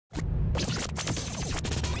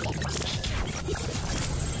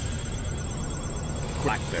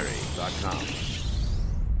BlackBerry.com.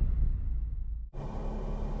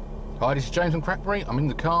 Hi, this is James from BlackBerry. I'm in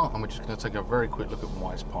the car and we're just going to take a very quick look at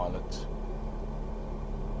Wisepilot.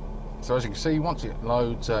 So as you can see, once it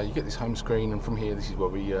loads, you get this home screen, and from here this is where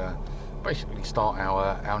we basically start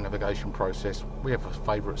our navigation process. We have a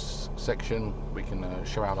favourites section. We can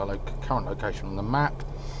show out our current location on the map.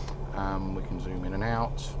 We can zoom in and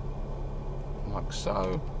out like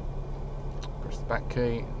so. Press the back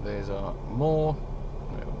key. There's more.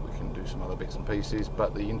 We can do some other bits and pieces,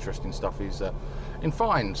 but the interesting stuff is in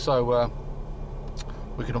find. So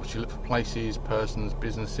we can obviously look for places, persons,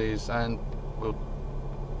 businesses, and we'll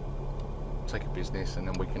take a business, and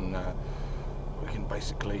then we can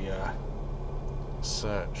basically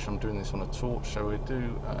search. I'm doing this on a torch, so we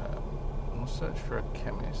do. I'll search for a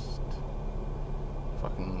chemist. If I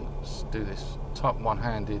can do this, type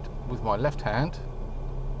one-handed with my left hand.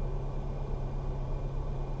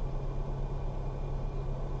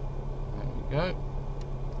 There we go.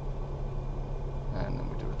 And then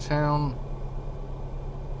we do a town.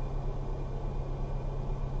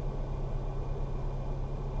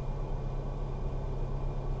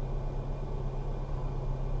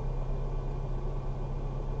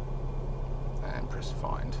 And press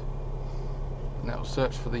find. And that will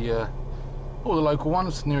search for the all the local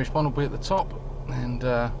ones. The nearest one will be at the top, and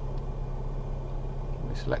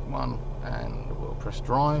we select one and we'll press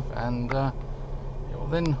drive, and it will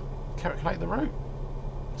then calculate the route.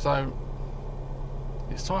 So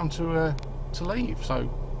it's time to leave, so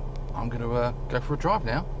I'm going to go for a drive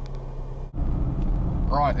now.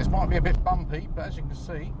 Right, this might be a bit bumpy, but as you can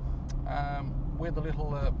see, with the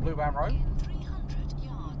little blue arrow in 300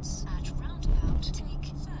 yards at roundabout, take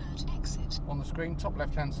third exit. On the screen, top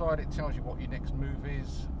left hand side, it tells you what your next move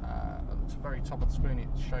is. At the very top of the screen, it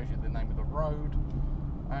shows you the name of the road,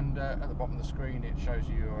 and at the bottom of the screen, it shows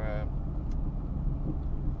you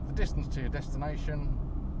the distance to your destination,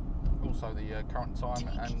 also the current time,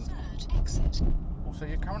 and also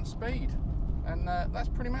your current speed. And that's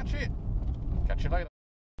pretty much it. Catch you later.